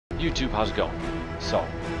YouTube, how's it going? So,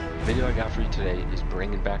 the video I got for you today is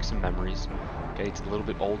bringing back some memories. Okay, it's a little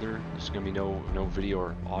bit older. There's gonna be no video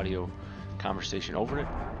or audio conversation over it.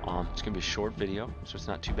 It's gonna be a short video, so it's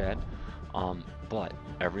not too bad. But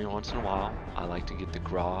every once in a while, I like to get the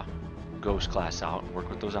Grau ghost class out and work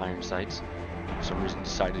with those iron sights. For some reason,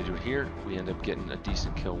 decided to do it here. We end up getting a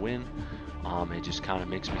decent kill win. It just kind of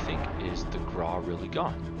makes me think: is the Grau really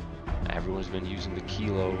gone? Everyone's been using the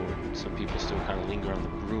Kilo, and some people still kind of linger on the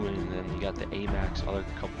Bruin, and then you got the AMAX, other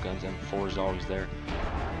couple guns, M4 is always there.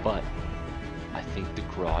 But I think the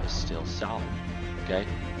Grau is still solid. Okay,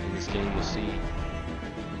 in this game you'll see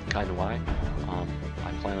kind of why.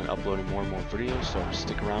 I plan on uploading more and more videos, so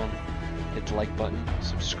stick around, hit the like button,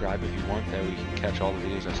 subscribe if you want, that way you can catch all the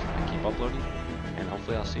videos I keep uploading, and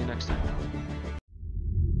hopefully I'll see you next time.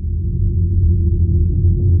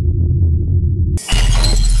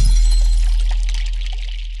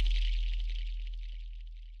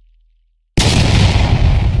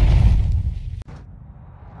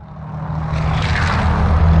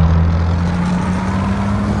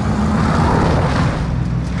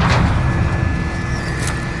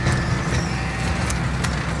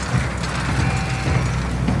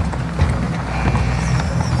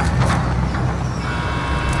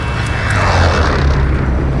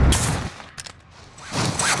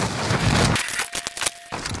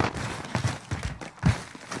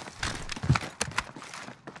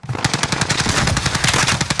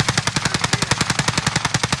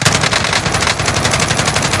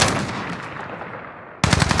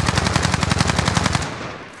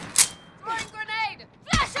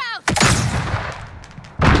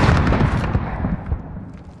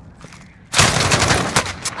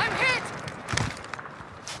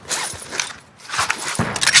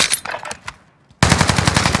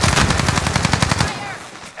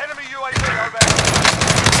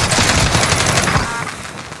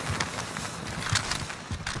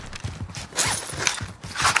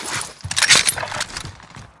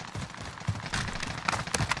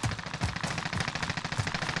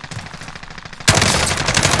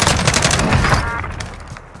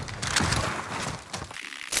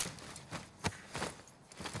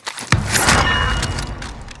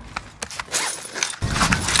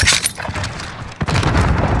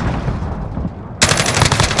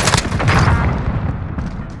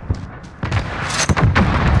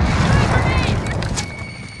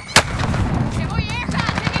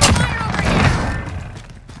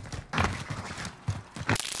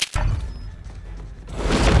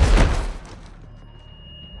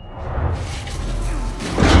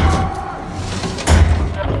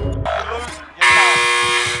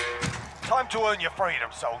 To earn your freedom,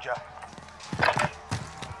 soldier.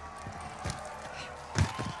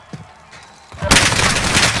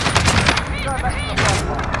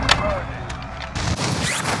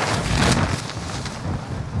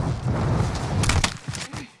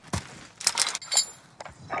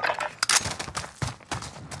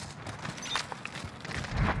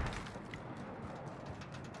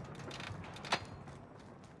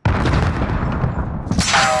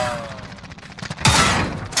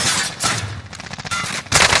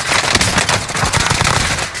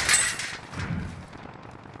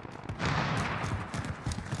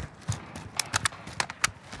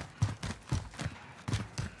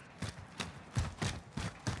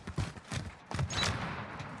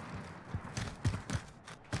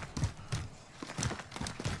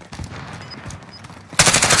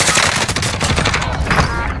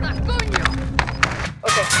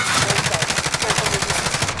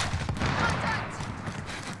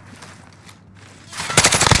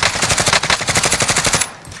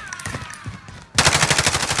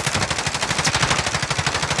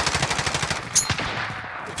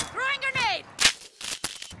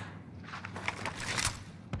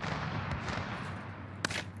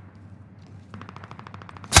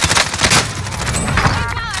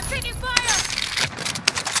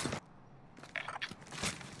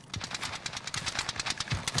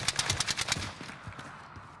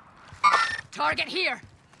 Target here!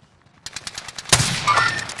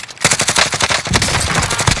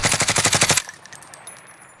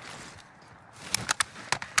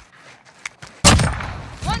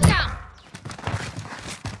 One down!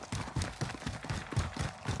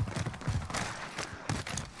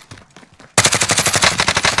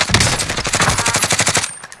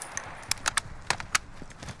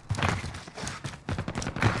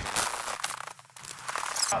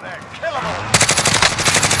 Out there, kill 'em all!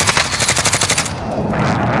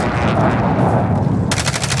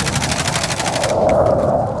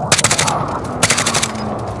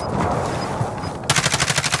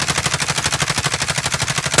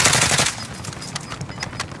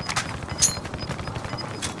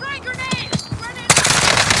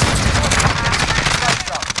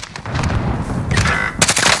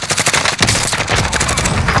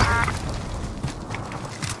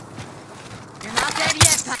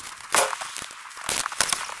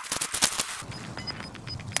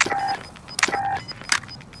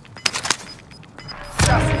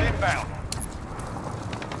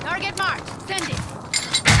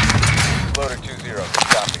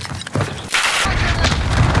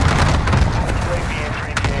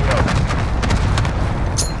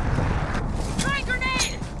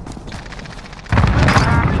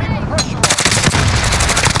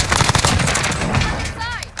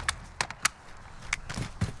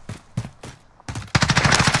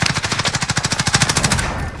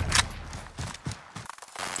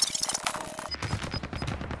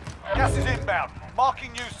 Gas is inbound.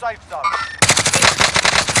 Marking new safe zone.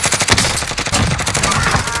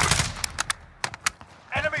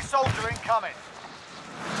 Enemy soldier incoming.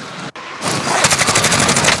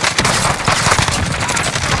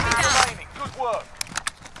 Remaining. Good work.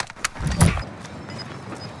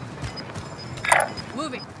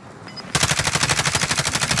 Moving.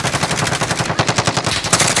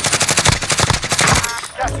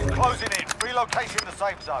 Gas is closing in. Relocating the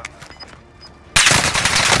safe zone.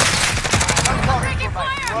 No targets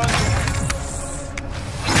remain.